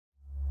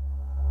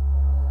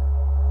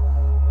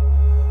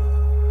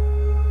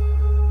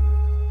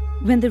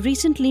When the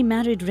recently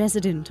married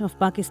resident of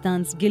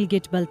Pakistan's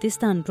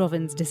Gilgit-Baltistan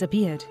province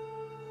disappeared,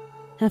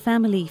 her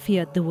family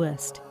feared the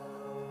worst.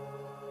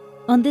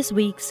 On this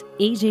week's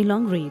AJ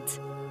Long Reads,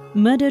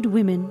 Murdered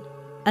Women,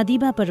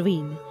 Adiba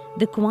Parveen,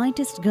 the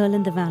quietest girl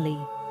in the valley,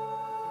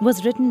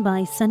 was written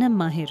by Sanam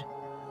Mahir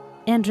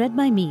and read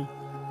by me,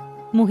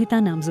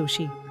 Mohita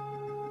Namzoshi.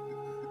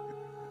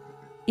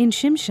 In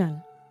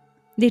Shimshal,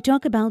 they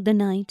talk about the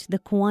night the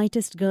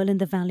quietest girl in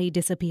the valley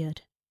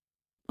disappeared.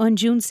 On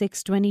June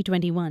 6,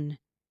 2021,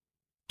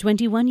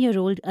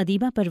 21-year-old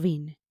Adiba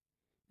Parveen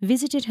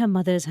visited her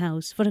mother's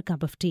house for a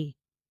cup of tea.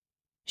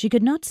 She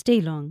could not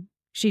stay long,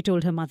 she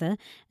told her mother,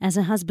 as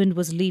her husband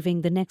was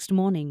leaving the next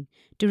morning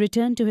to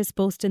return to his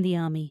post in the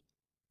army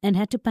and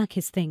had to pack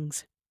his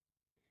things.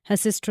 Her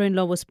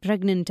sister-in-law was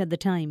pregnant at the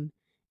time,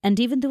 and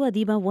even though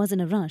Adiba was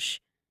in a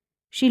rush,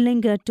 she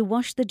lingered to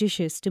wash the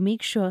dishes to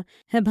make sure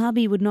her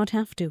bhabhi would not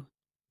have to.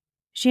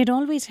 She had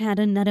always had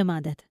a naram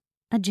aadat,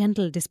 a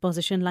gentle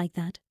disposition like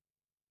that.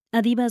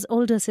 Adiba's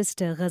older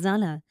sister,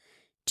 Ghazala,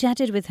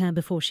 chatted with her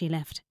before she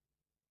left.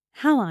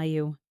 "How are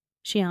you?"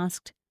 she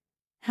asked.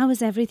 "How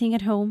is everything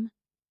at home?"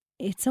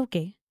 "It's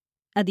okay,"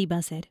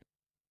 Adiba said.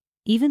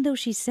 Even though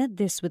she said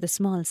this with a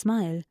small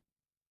smile,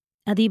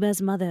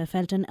 Adiba's mother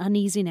felt an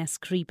uneasiness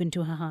creep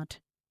into her heart.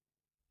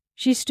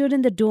 She stood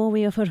in the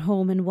doorway of her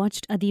home and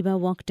watched Adiba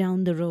walk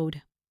down the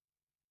road.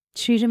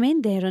 She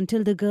remained there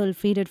until the girl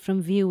faded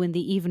from view in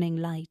the evening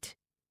light.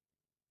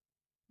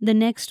 The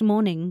next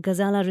morning,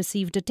 Ghazala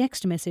received a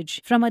text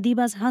message from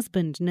Adiba's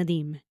husband,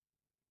 Nadeem.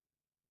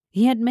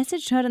 He had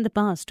messaged her in the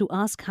past to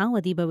ask how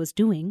Adiba was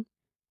doing.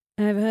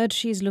 "I've heard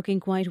she's looking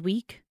quite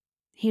weak,"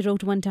 he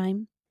wrote one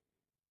time,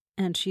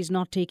 "and she's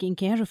not taking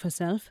care of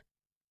herself."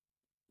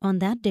 On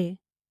that day,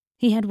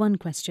 he had one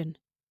question.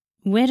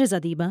 "Where is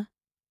Adiba?"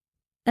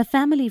 A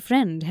family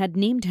friend had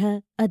named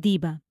her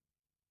Adiba,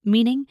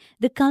 meaning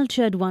the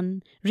cultured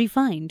one,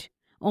 refined,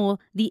 or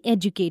the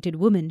educated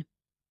woman.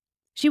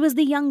 She was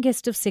the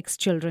youngest of 6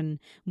 children,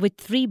 with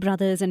 3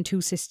 brothers and 2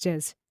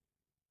 sisters.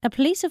 A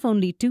place of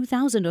only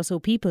 2,000 or so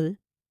people,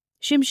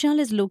 Shimshal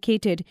is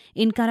located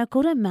in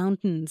Karakoram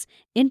Mountains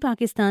in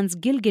Pakistan's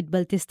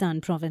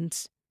Gilgit-Baltistan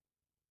province.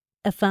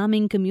 A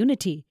farming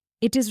community,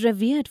 it is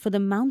revered for the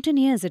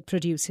mountaineers it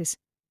produces,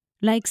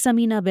 like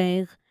Samina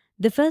Baig,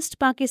 the first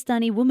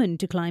Pakistani woman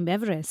to climb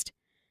Everest,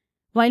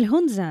 while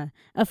Hunza,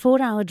 a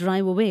 4-hour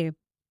drive away,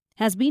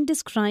 has been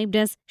described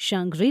as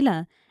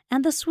Shangri-La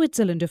and the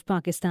Switzerland of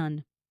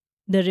Pakistan.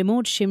 The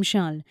remote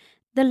Shimshal,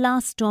 the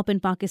last stop in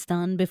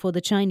Pakistan before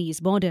the Chinese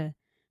border,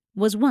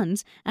 was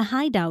once a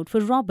hideout for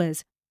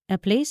robbers, a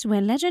place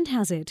where legend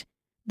has it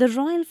the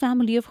royal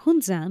family of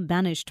Hunza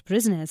banished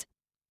prisoners.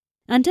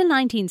 Until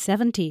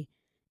 1970,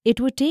 it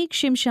would take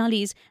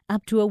Shimshalis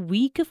up to a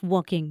week of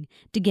walking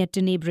to get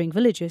to neighbouring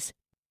villages.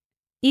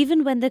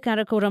 Even when the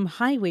Karakoram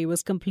highway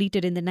was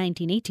completed in the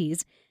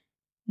 1980s,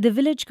 the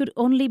village could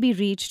only be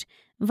reached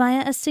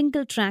via a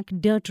single-track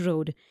dirt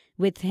road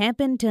with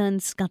hairpin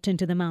turns cut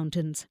into the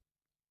mountains.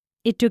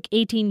 It took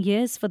 18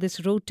 years for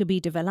this road to be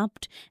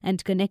developed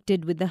and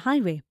connected with the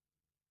highway.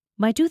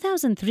 By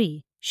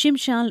 2003,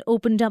 Shimshal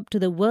opened up to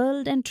the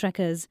world and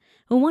trekkers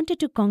who wanted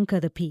to conquer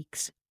the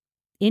peaks.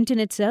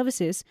 Internet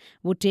services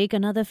would take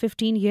another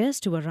 15 years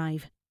to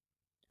arrive.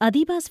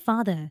 Adiba's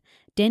father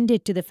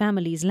tended to the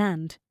family's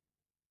land,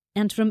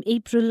 and from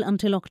April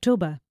until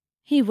October,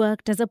 he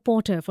worked as a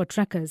porter for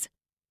trekkers.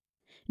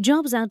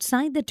 Jobs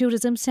outside the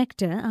tourism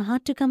sector are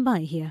hard to come by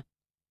here.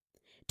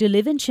 To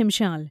live in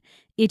Shimshal,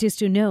 it is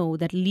to know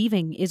that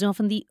leaving is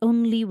often the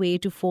only way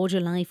to forge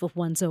a life of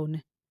one's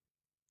own.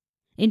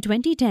 In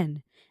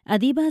 2010,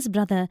 Adiba's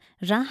brother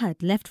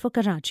Rahat left for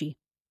Karachi.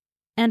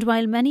 And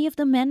while many of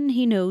the men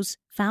he knows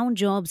found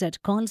jobs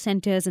at call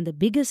centers in the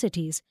bigger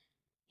cities,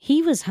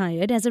 he was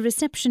hired as a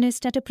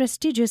receptionist at a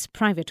prestigious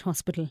private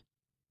hospital.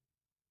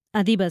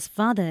 Adiba's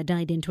father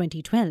died in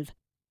 2012.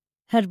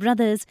 Her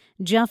brothers,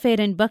 Jafer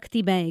and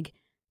Bakhti Baig,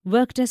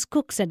 worked as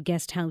cooks at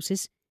guest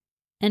houses,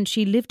 and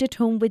she lived at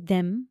home with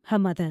them, her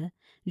mother,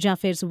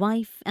 Jafer's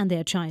wife, and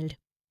their child.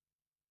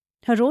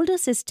 Her older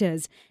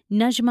sisters,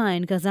 Najma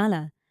and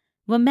Ghazala,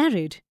 were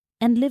married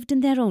and lived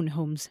in their own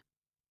homes.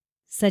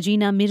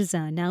 Sajina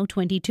Mirza, now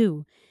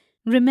 22,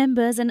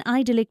 remembers an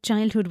idyllic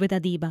childhood with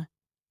Adiba.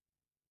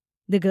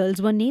 The girls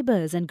were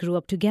neighbors and grew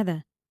up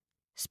together,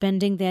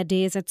 spending their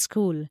days at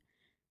school,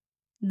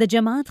 the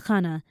Jamaat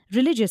Khana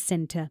religious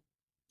center,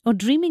 or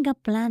dreaming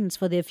up plans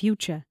for their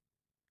future.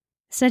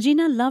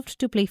 Sajina loved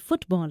to play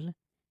football,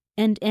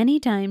 and any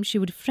time she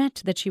would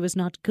fret that she was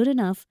not good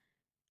enough,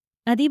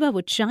 Adiba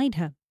would chide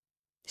her.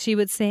 She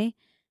would say,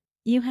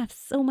 "You have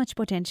so much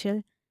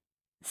potential,"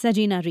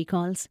 Sajina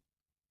recalls,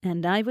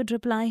 and I would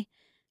reply,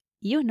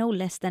 "You're no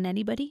less than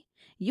anybody.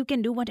 You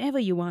can do whatever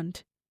you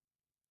want."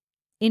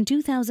 In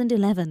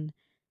 2011,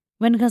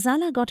 when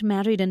Ghazala got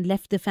married and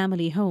left the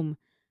family home,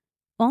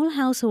 all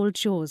household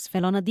chores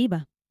fell on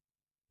Adiba.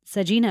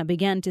 Sajina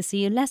began to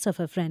see less of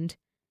her friend.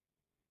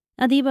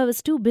 Adiba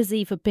was too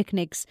busy for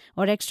picnics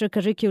or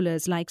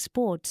extracurriculars like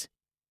sports.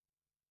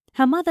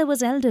 Her mother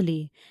was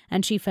elderly,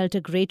 and she felt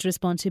a great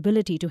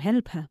responsibility to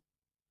help her.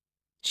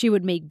 She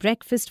would make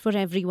breakfast for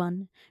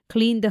everyone,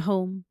 clean the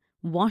home,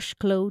 wash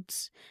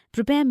clothes,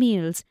 prepare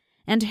meals,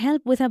 and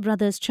help with her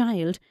brother's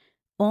child,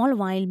 all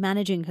while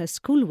managing her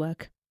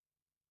schoolwork.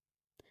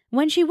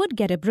 When she would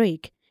get a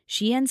break,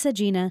 she and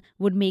Sajina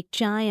would make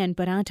chai and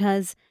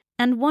parathas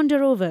and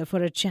wander over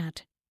for a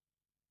chat.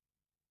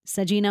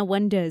 Sajina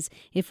wonders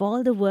if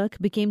all the work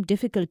became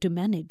difficult to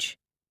manage.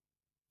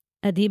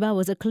 Adiba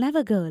was a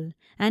clever girl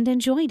and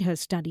enjoyed her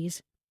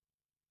studies.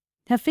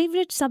 Her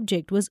favorite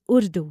subject was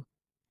Urdu,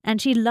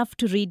 and she loved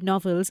to read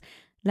novels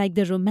like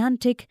the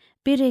romantic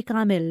Pir-e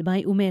Kamil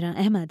by Umaira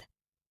Ahmad.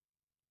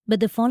 But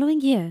the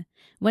following year,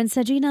 when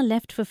Sajina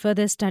left for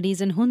further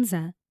studies in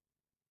Hunza,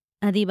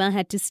 Adiba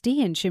had to stay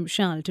in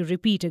Shimshal to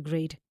repeat a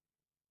grade.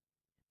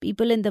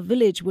 People in the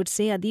village would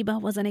say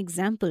Adiba was an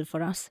example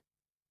for us,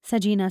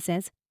 Sajina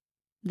says.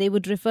 They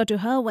would refer to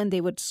her when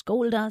they would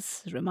scold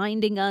us,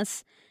 reminding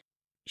us,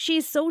 "She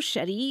is so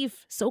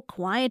sharif, so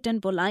quiet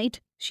and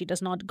polite. She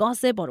does not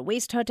gossip or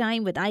waste her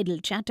time with idle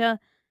chatter."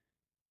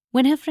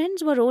 When her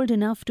friends were old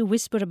enough to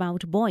whisper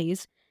about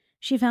boys,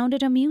 she found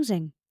it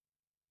amusing.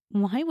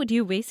 "Why would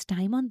you waste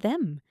time on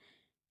them?"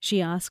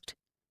 she asked.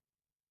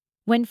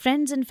 When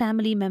friends and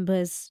family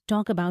members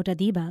talk about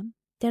Adiba,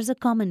 there's a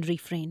common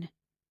refrain.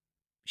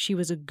 She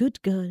was a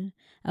good girl,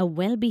 a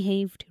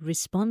well-behaved,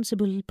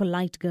 responsible,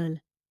 polite girl.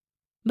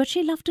 But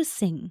she loved to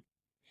sing.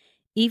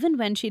 Even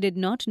when she did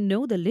not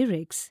know the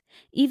lyrics,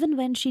 even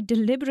when she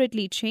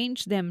deliberately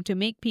changed them to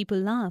make people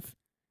laugh.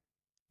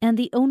 And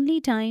the only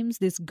times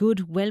this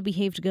good,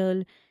 well-behaved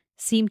girl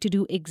seemed to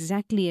do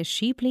exactly as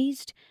she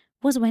pleased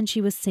was when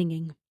she was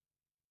singing.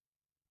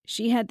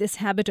 She had this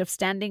habit of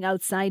standing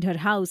outside her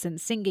house and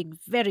singing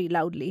very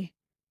loudly,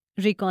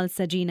 recalls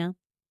Sajina.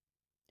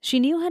 She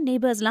knew her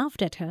neighbors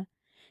laughed at her.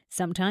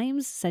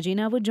 Sometimes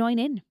Sajina would join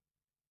in.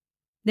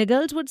 The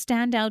girls would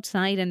stand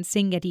outside and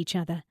sing at each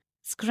other,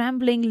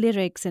 scrambling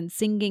lyrics and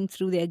singing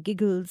through their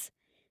giggles,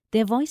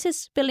 their voices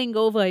spilling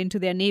over into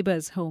their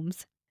neighbors'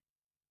 homes.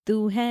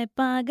 "Tu hai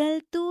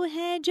pagal, tu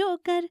hai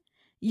joker.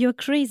 You're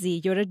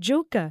crazy, you're a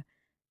joker,"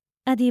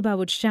 Adiba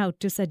would shout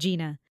to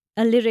Sajina,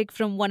 a lyric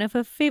from one of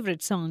her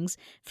favorite songs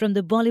from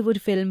the Bollywood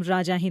film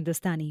Raja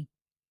Hindustani.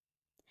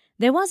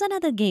 There was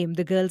another game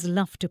the girls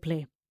loved to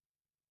play.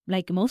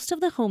 Like most of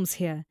the homes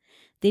here,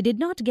 they did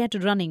not get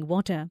running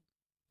water,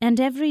 and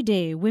every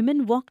day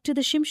women walked to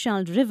the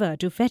Shimshal river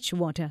to fetch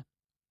water.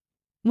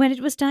 When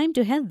it was time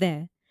to head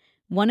there,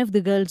 one of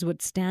the girls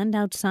would stand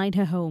outside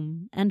her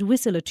home and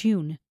whistle a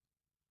tune.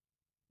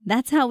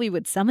 That's how we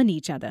would summon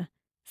each other,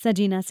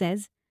 Sajina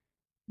says.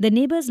 The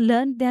neighbors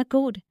learned their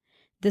code,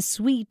 the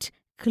sweet,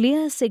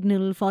 clear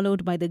signal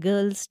followed by the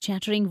girls'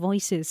 chattering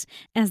voices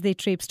as they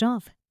traipsed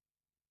off.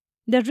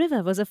 The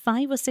river was a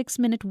 5 or 6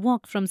 minute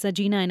walk from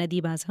Sajina and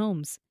Adiba's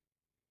homes.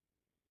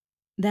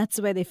 That's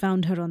where they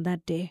found her on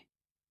that day,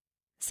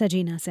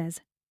 Sajina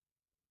says.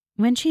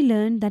 When she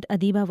learned that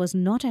Adiba was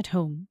not at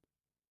home,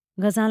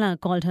 Ghazala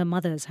called her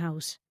mother's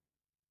house.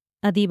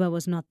 Adiba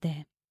was not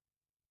there.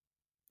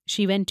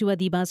 She went to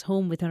Adiba's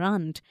home with her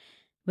aunt,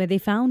 where they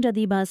found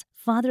Adiba's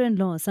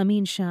father-in-law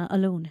Samin Shah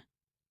alone.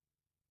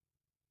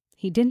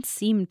 He didn't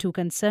seem too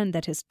concerned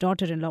that his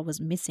daughter-in-law was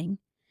missing,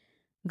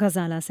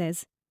 Ghazala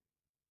says.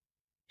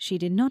 She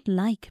did not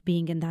like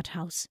being in that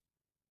house.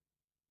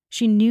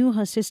 She knew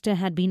her sister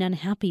had been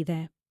unhappy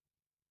there.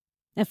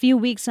 A few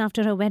weeks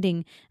after her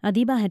wedding,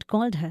 Adiba had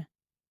called her.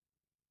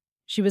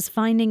 She was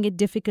finding it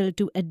difficult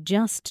to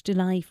adjust to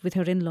life with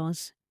her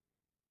in-laws.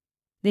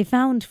 They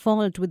found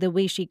fault with the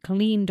way she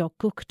cleaned or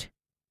cooked.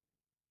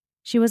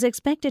 She was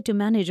expected to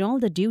manage all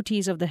the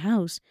duties of the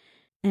house,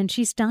 and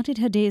she started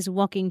her days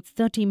walking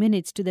 30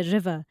 minutes to the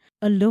river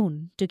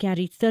alone to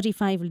carry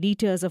 35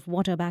 liters of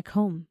water back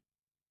home.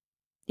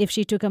 If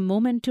she took a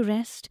moment to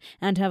rest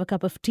and have a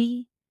cup of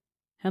tea,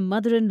 her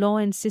mother-in-law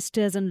and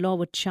sisters-in-law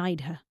would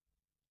chide her.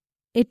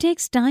 "It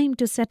takes time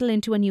to settle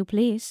into a new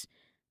place,"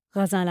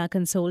 Ghazala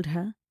consoled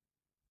her.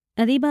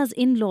 Adiba's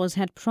in-laws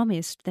had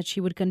promised that she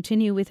would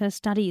continue with her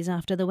studies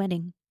after the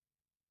wedding.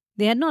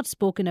 They had not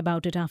spoken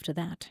about it after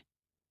that.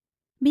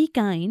 "Be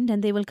kind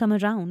and they will come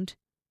around,"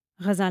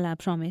 Ghazala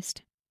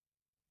promised.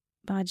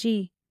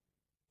 "Baji,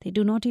 they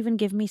do not even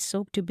give me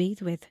soap to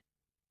bathe with,"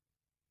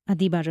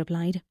 Adiba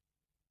replied.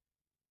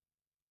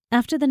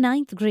 After the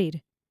 9th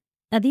grade,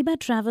 Adiba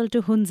travelled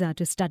to Hunza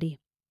to study.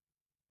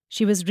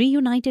 She was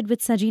reunited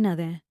with Sajina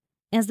there,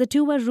 as the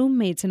two were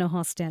roommates in a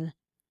hostel.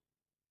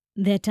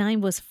 Their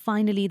time was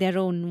finally their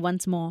own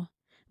once more,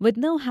 with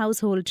no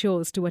household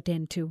chores to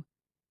attend to.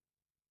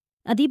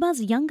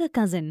 Adiba's younger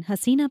cousin,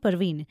 Hasina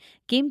Parveen,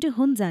 came to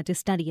Hunza to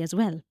study as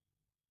well,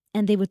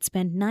 and they would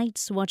spend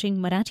nights watching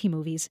Marathi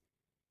movies.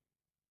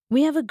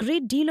 "We have a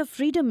great deal of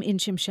freedom in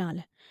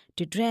Shimshal,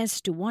 to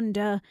dress, to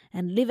wander,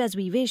 and live as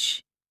we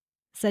wish,"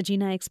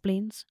 Sajina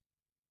explains.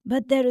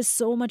 "But there is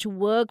so much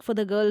work for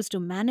the girls to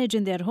manage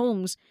in their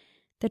homes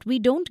that we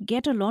don't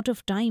get a lot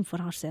of time for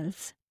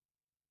ourselves."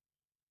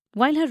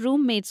 While her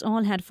roommates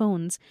all had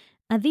phones,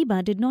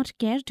 Adiba did not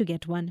care to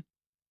get one.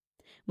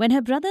 When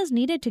her brothers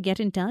needed to get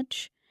in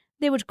touch,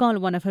 they would call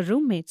one of her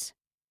roommates.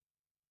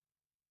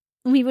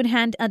 We would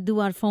hand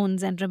Addu our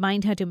phones and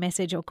remind her to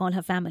message or call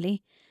her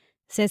family,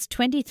 says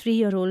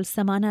 23-year-old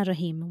Samana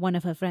Rahim, one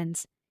of her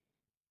friends.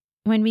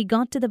 When we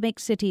got to the big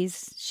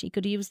cities, she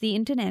could use the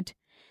internet.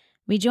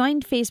 We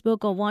joined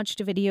Facebook or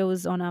watched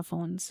videos on our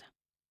phones.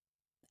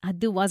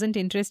 Addu wasn't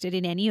interested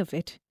in any of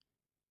it.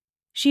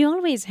 She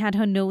always had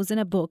her nose in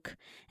a book,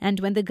 and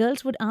when the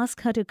girls would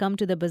ask her to come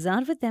to the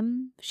bazaar with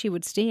them, she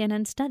would stay in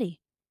and study.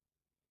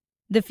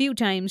 The few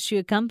times she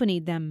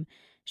accompanied them,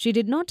 she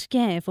did not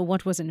care for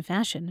what was in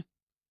fashion.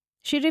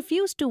 She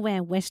refused to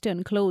wear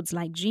Western clothes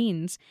like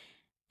jeans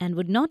and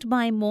would not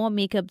buy more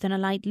makeup than a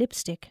light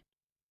lipstick.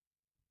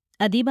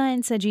 Adiba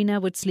and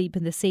Sajina would sleep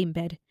in the same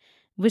bed,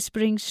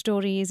 whispering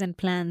stories and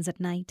plans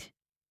at night.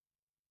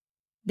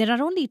 There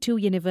are only 2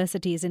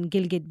 universities in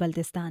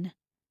Gilgit-Baltistan,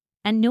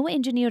 and no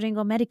engineering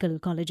or medical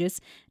colleges,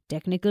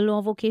 technical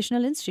or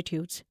vocational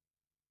institutes.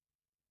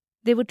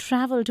 They would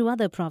travel to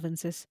other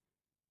provinces.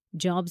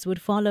 Jobs would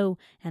follow,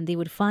 and they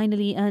would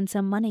finally earn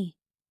some money.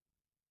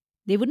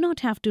 They would not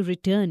have to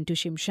return to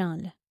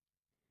Shimshal.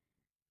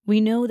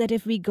 We know that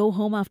if we go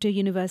home after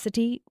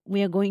university,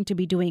 we are going to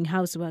be doing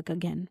housework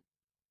again.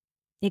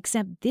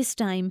 Except this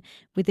time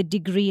with a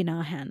degree in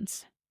our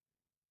hands,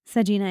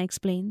 Sajina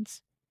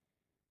explains.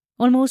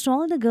 Almost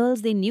all the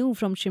girls they knew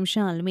from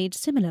Shimshal made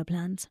similar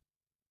plans.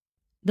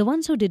 The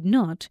ones who did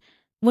not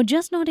were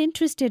just not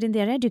interested in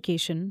their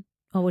education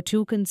or were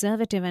too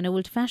conservative and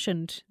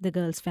old-fashioned, the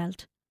girls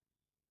felt.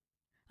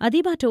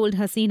 Adiba told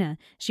Hasina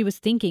she was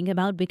thinking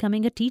about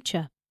becoming a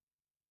teacher.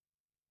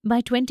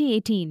 By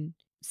 2018,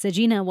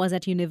 Sajina was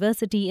at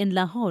university in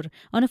Lahore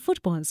on a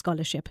football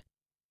scholarship.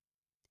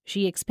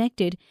 She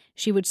expected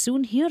she would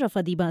soon hear of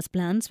Adiba's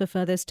plans for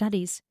further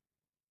studies.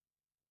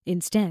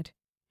 Instead,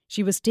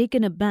 she was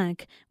taken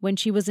aback when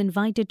she was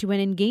invited to an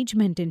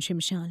engagement in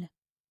Shimshal.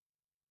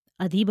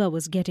 Adiba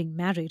was getting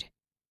married.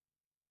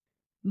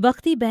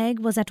 Bakhti Beg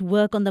was at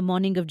work on the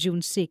morning of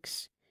June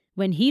 6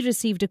 when he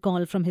received a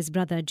call from his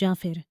brother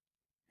Jafir,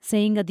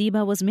 saying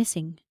Adiba was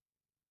missing.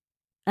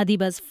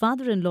 Adiba's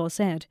father-in-law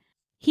said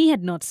he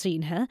had not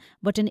seen her,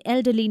 but an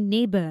elderly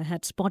neighbor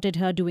had spotted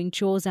her doing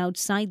chores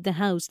outside the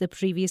house the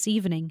previous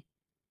evening.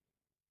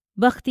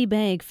 Bakhti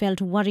Beg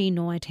felt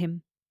worry-no at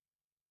him.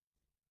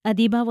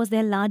 Adiba was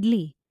their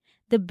ladli,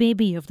 the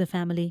baby of the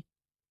family.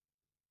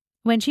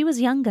 When she was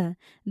younger,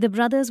 the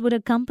brothers would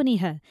accompany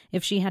her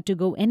if she had to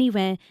go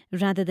anywhere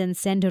rather than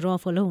send her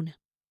off alone.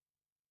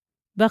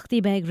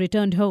 Bakhti Beg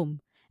returned home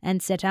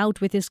and set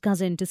out with his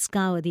cousin to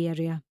scour the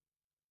area.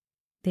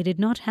 They did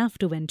not have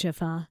to venture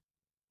far.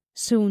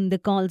 Soon the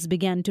calls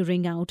began to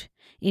ring out,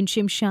 in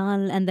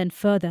Shimshal and then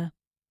further.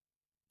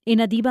 In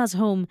Adiba's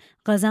home,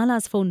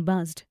 Ghazala's phone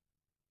buzzed.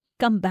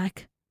 "Come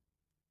back,"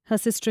 her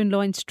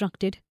sister-in-law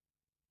instructed.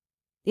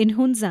 In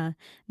Hunza,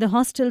 the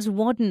hostel's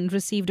warden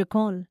received a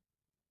call.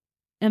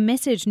 A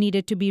message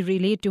needed to be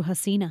relayed to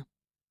Hasina.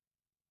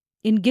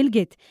 In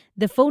Gilgit,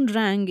 the phone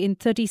rang in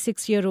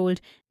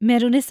 36-year-old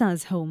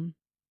Merunissa's home.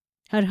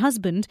 Her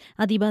husband,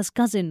 Adiba's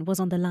cousin, was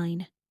on the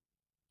line.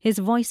 His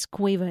voice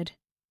quavered.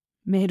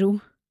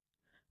 "Meru,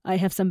 I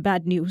have some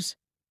bad news,"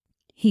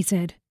 he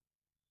said.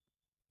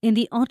 In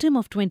the autumn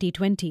of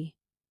 2020,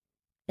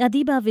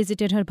 Adiba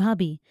visited her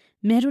bhabi,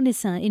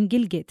 Merunissa, in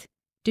Gilgit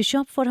to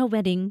shop for her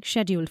wedding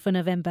scheduled for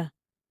November.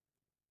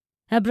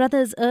 Her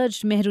brothers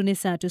urged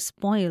Mehrunissa to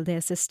spoil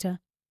their sister.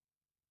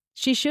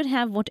 She should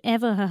have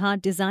whatever her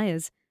heart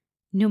desires,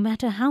 no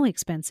matter how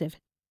expensive.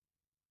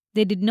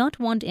 They did not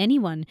want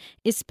anyone,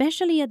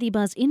 especially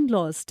Adiba's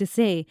in-laws, to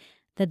say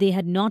that they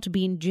had not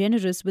been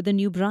generous with the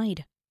new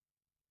bride.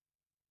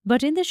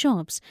 But in the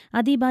shops,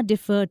 Adiba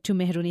deferred to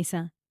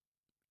Mehrunissa.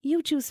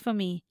 "You choose for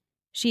me,"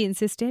 she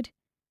insisted.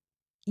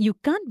 "You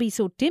can't be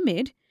so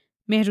timid,"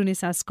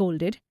 Mehrunissa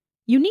scolded.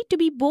 "You need to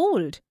be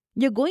bold.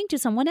 You're going to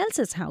someone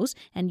else's house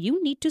and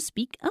you need to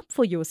speak up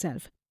for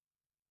yourself."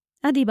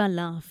 Adiba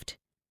laughed.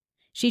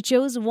 She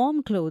chose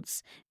warm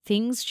clothes,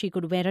 things she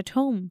could wear at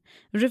home,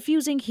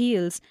 refusing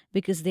heels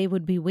because they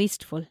would be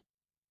wasteful.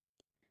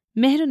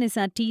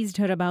 Mehrunissa teased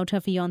her about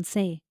her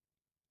fiancé.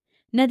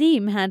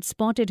 Nadim had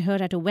spotted her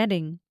at a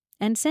wedding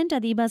and sent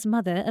Adiba's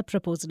mother a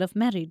proposal of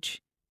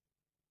marriage.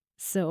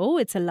 "So,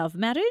 it's a love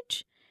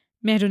marriage?"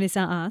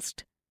 Mehrunissa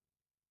asked.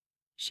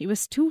 She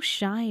was too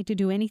shy to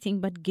do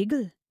anything but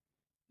giggle,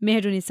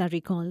 Mehrunissa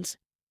recalls.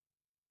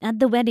 At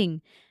the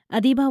wedding,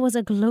 Adiba was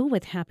aglow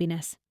with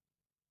happiness.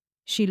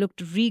 She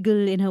looked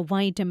regal in her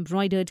white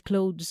embroidered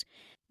clothes,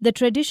 the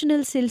traditional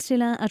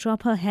silsila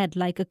atop her head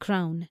like a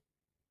crown.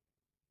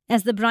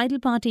 As the bridal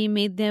party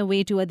made their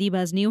way to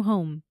Adiba's new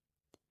home,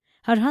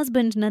 her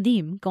husband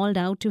Nadim called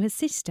out to his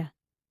sister,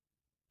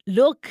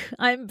 "Look,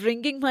 I'm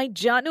bringing my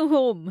Janu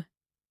home."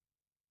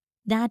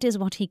 That is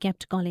what he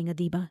kept calling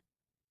Adiba.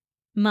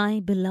 "My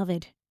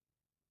beloved."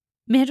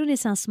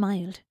 Mehrunissa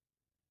smiled.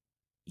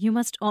 "You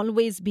must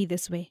always be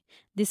this way,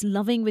 this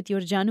loving with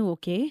your Janu,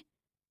 okay?"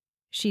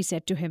 she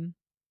said to him.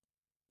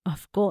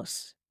 "Of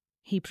course,"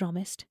 he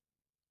promised.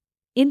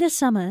 In the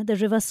summer, the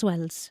river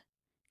swells,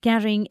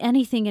 carrying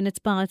anything in its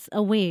path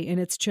away in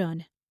its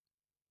churn.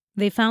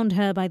 They found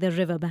her by the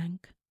river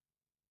bank,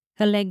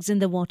 her legs in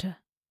the water,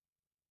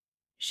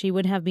 she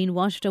would have been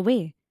washed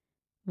away,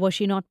 were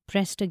she not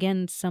pressed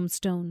against some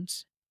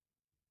stones.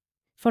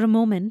 For a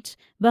moment,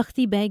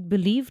 Bakhti Beg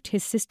believed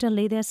his sister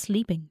lay there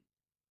sleeping.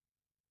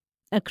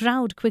 A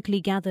crowd quickly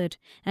gathered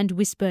and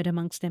whispered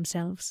amongst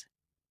themselves.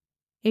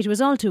 It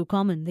was all too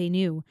common, they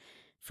knew,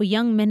 for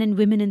young men and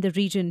women in the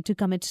region to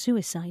commit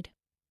suicide.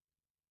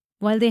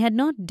 While they had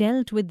not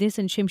dealt with this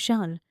in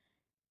Shimshal,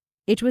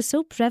 it was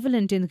so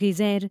prevalent in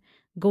Ghizer,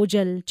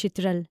 Gojal,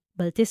 Chitral,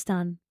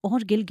 Baltistan, or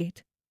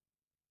Gilgit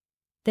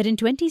that in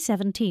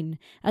 2017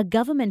 a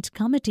government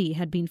committee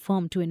had been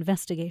formed to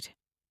investigate.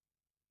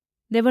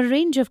 There were a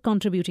range of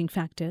contributing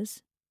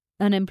factors: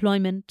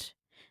 unemployment,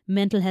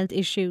 mental health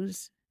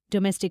issues,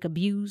 domestic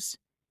abuse,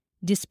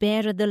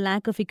 despair at the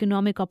lack of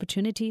economic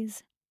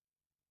opportunities.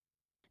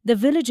 The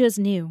villagers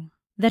knew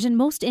that in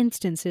most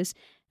instances,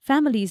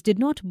 families did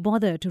not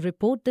bother to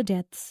report the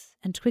deaths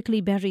and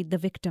quickly buried the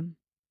victim.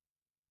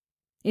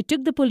 It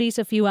took the police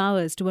a few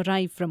hours to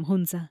arrive from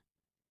Hunza.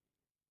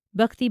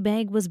 Bakhti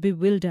Beg was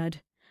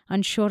bewildered,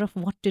 unsure of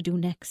what to do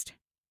next.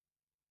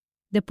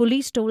 The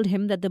police told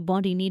him that the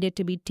body needed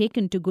to be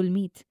taken to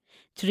Gulmeet,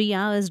 3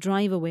 hours'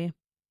 drive away.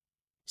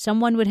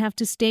 Someone would have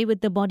to stay with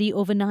the body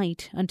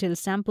overnight until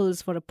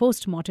samples for a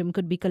post-mortem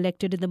could be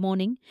collected in the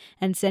morning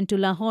and sent to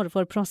Lahore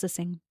for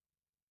processing.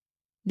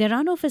 There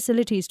are no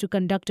facilities to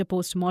conduct a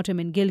post-mortem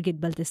in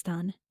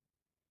Gilgit-Baltistan.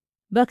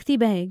 Bakhti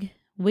Beg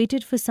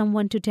waited for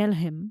someone to tell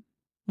him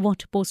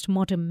what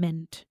post-mortem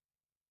meant.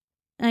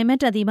 I met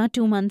Adiba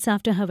 2 months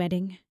after her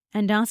wedding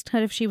and asked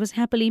her if she was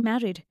happily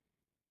married,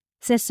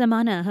 says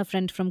Samana, her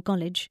friend from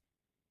college.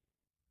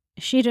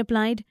 She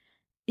replied,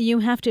 "You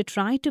have to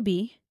try to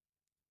be."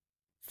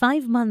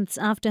 5 months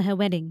after her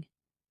wedding,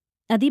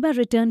 Adiba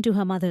returned to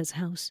her mother's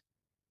house.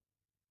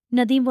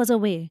 Nadeem was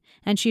away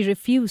and she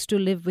refused to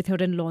live with her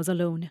in-laws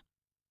alone.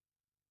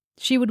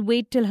 She would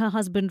wait till her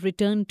husband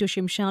returned to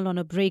Shimshal on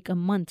a break a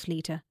month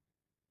later.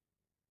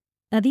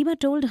 Adiba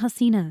told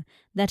Hasina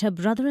that her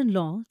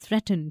brother-in-law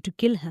threatened to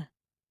kill her.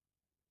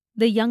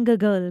 The younger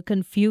girl,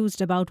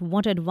 confused about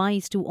what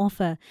advice to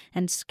offer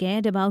and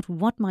scared about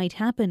what might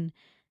happen,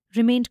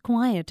 remained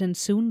quiet and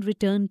soon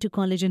returned to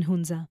college in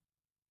Hunza.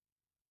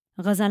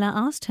 Ghazala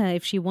asked her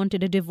if she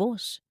wanted a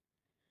divorce.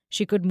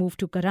 She could move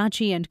to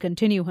Karachi and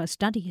continue her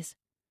studies.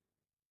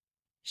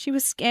 She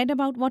was scared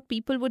about what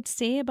people would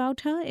say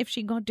about her if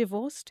she got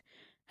divorced,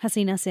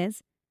 Hasina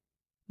says.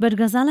 But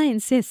Ghazala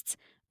insists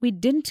we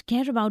didn't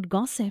care about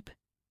gossip.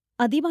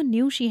 Adiba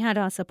knew she had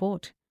our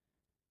support.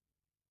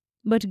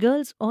 But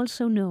girls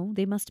also know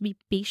they must be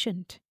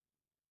patient.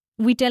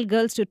 We tell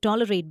girls to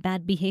tolerate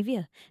bad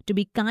behavior, to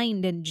be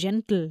kind and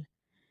gentle.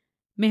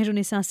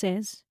 Mehrunisa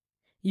says,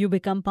 you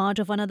become part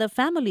of another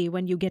family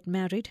when you get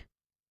married.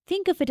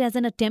 Think of it as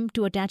an attempt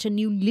to attach a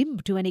new limb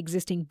to an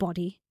existing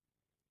body.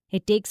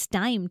 It takes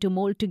time to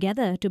mold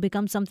together to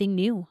become something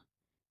new.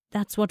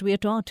 That's what we are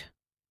taught.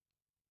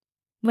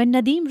 When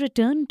Nadeem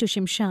returned to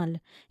Shimshal,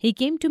 he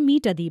came to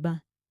meet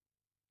Adiba.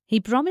 He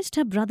promised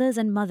her brothers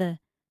and mother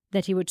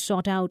that he would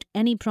sort out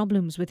any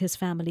problems with his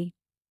family.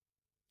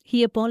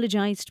 He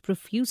apologized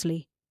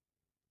profusely.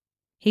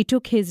 He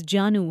took his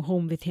Janu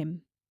home with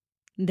him.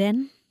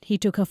 Then he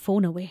took her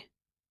phone away,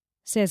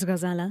 says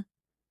Ghazala.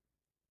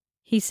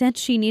 He said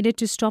she needed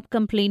to stop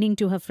complaining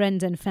to her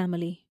friends and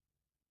family.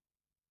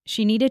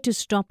 She needed to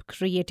stop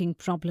creating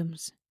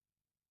problems.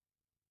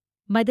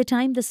 By the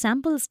time the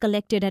samples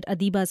collected at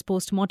Adiba's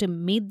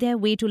post-mortem made their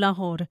way to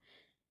Lahore,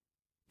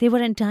 they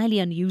were entirely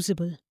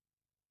unusable.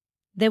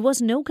 There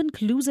was no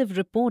conclusive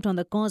report on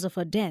the cause of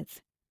her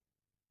death.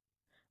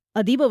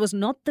 Adiba was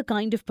not the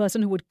kind of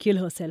person who would kill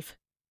herself,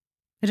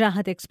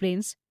 Rahat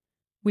explains.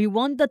 We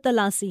want the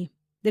talasi,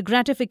 the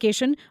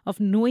gratification of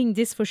knowing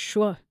this for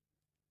sure.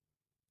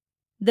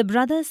 The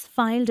brothers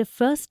filed a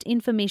first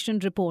information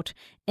report,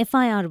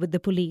 FIR, with the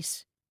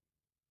police,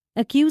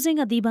 accusing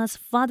Adiba's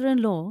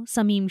father-in-law,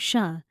 Sameem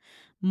Shah,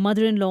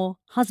 mother-in-law,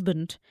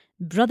 husband,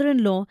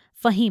 brother-in-law,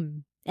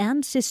 Fahim,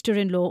 and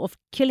sister-in-law of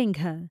killing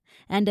her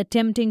and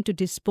attempting to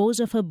dispose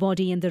of her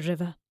body in the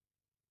river.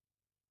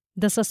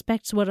 The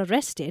suspects were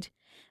arrested,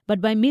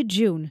 but by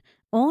mid-June,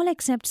 all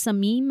except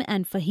Sameem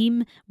and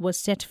Fahim were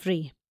set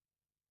free.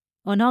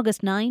 On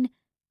August 9,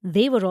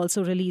 they were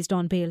also released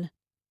on bail.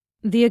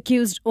 The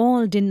accused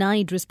all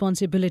denied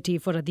responsibility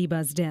for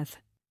Adiba's death.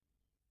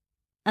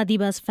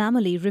 Adiba's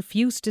family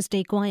refused to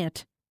stay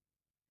quiet.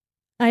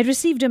 I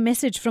received a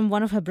message from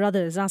one of her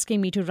brothers asking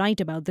me to write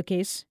about the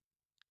case,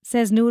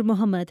 says Noor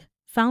Muhammad,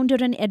 founder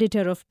and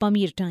editor of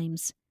Pamir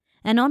Times,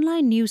 an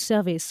online news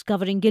service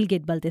covering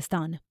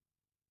Gilgit-Baltistan.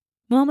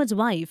 Muhammad's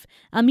wife,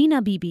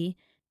 Amina Bibi,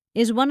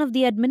 is one of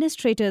the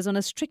administrators on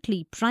a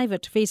strictly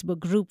private Facebook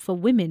group for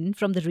women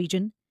from the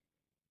region.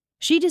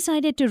 She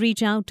decided to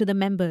reach out to the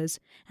members,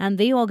 and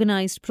they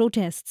organized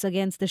protests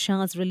against the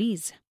Shah's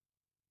release.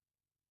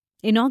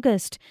 In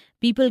August,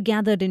 people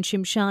gathered in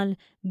Shimshal,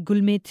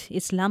 Gulmeet,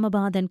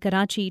 Islamabad and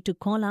Karachi to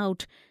call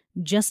out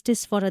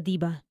justice for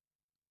Adiba.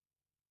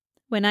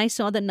 When I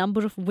saw the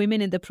number of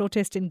women in the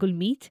protest in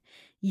Gulmeet,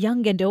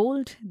 young and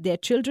old, their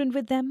children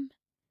with them,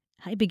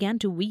 I began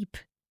to weep,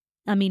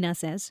 Amina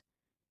says.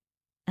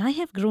 I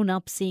have grown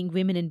up seeing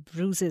women in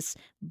bruises,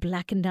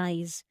 blackened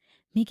eyes,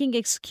 making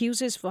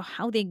excuses for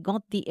how they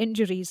got the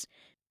injuries,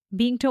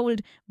 being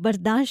told,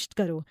 Bardasht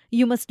karo,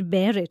 you must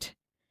bear it.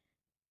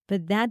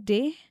 But that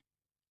day,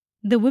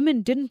 the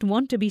women didn't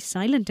want to be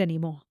silent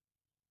anymore.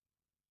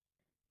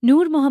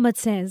 Noor Mohammed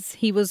says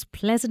he was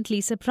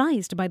pleasantly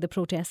surprised by the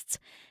protests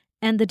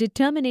and the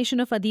determination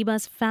of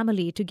Adiba's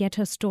family to get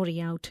her story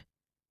out.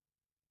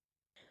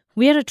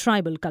 We're a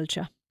tribal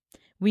culture.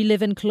 We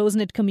live in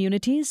close-knit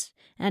communities,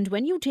 and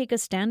when you take a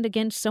stand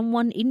against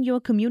someone in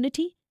your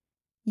community,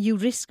 you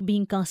risk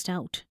being cast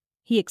out,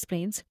 he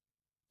explains.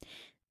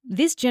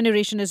 This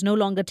generation is no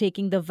longer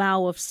taking the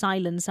vow of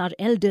silence our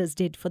elders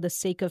did for the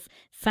sake of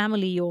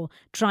family or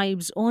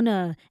tribe's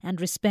honor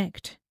and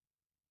respect.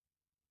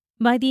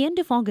 By the end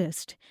of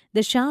August,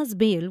 the Shah's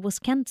bail was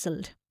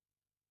cancelled.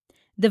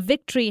 The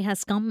victory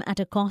has come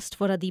at a cost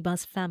for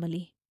Adiba's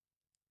family.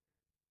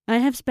 I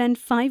have spent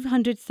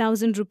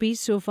 500,000 rupees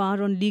so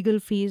far on legal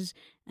fees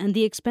and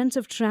the expense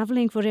of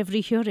travelling for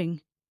every hearing,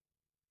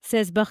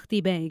 says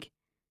Bakhti Beg.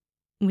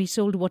 We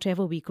sold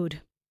whatever we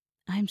could.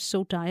 I am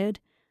so tired.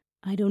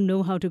 I don't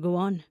know how to go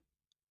on.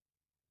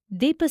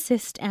 They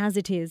persist as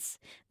it is,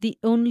 the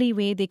only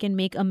way they can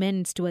make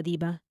amends to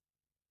Adiba.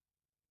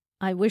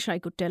 I wish I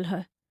could tell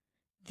her.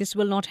 This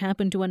will not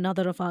happen to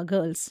another of our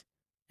girls,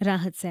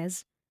 Rahat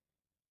says.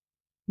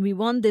 We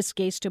want this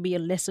case to be a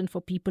lesson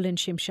for people in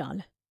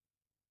Shimshal.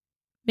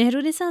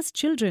 Mehrunissa's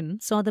children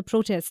saw the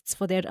protests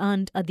for their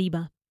aunt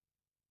Adiba.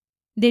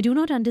 They do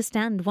not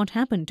understand what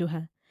happened to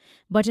her,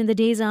 but in the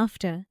days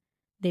after,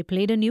 they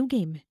played a new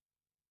game.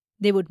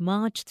 They would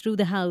march through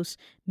the house,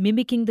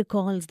 mimicking the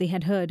calls they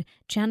had heard,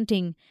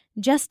 chanting,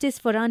 "Justice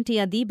for Auntie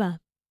Adiba."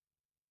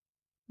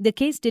 The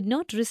case did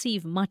not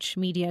receive much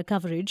media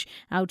coverage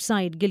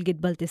outside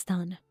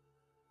Gilgit-Baltistan.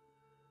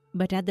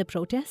 But at the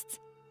protests,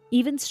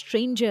 even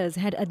strangers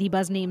had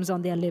Adiba's names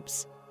on their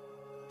lips,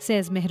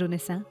 says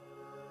Mehrunissa.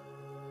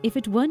 If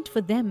it weren't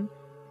for them,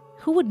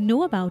 who would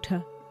know about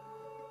her?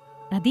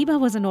 Adiba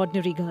was an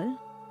ordinary girl.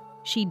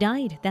 She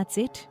died, that's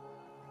it.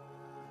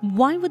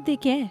 Why would they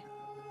care?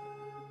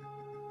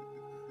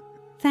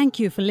 Thank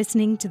you for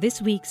listening to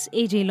this week's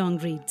AJ Long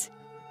Reads.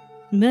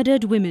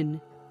 Murdered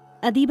Women,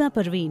 Adiba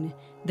Parveen,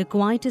 the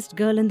quietest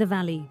girl in the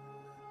valley,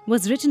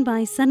 was written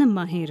by Sanam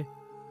Mahir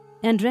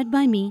and read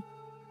by me,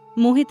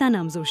 Mohita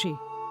Namzoshi.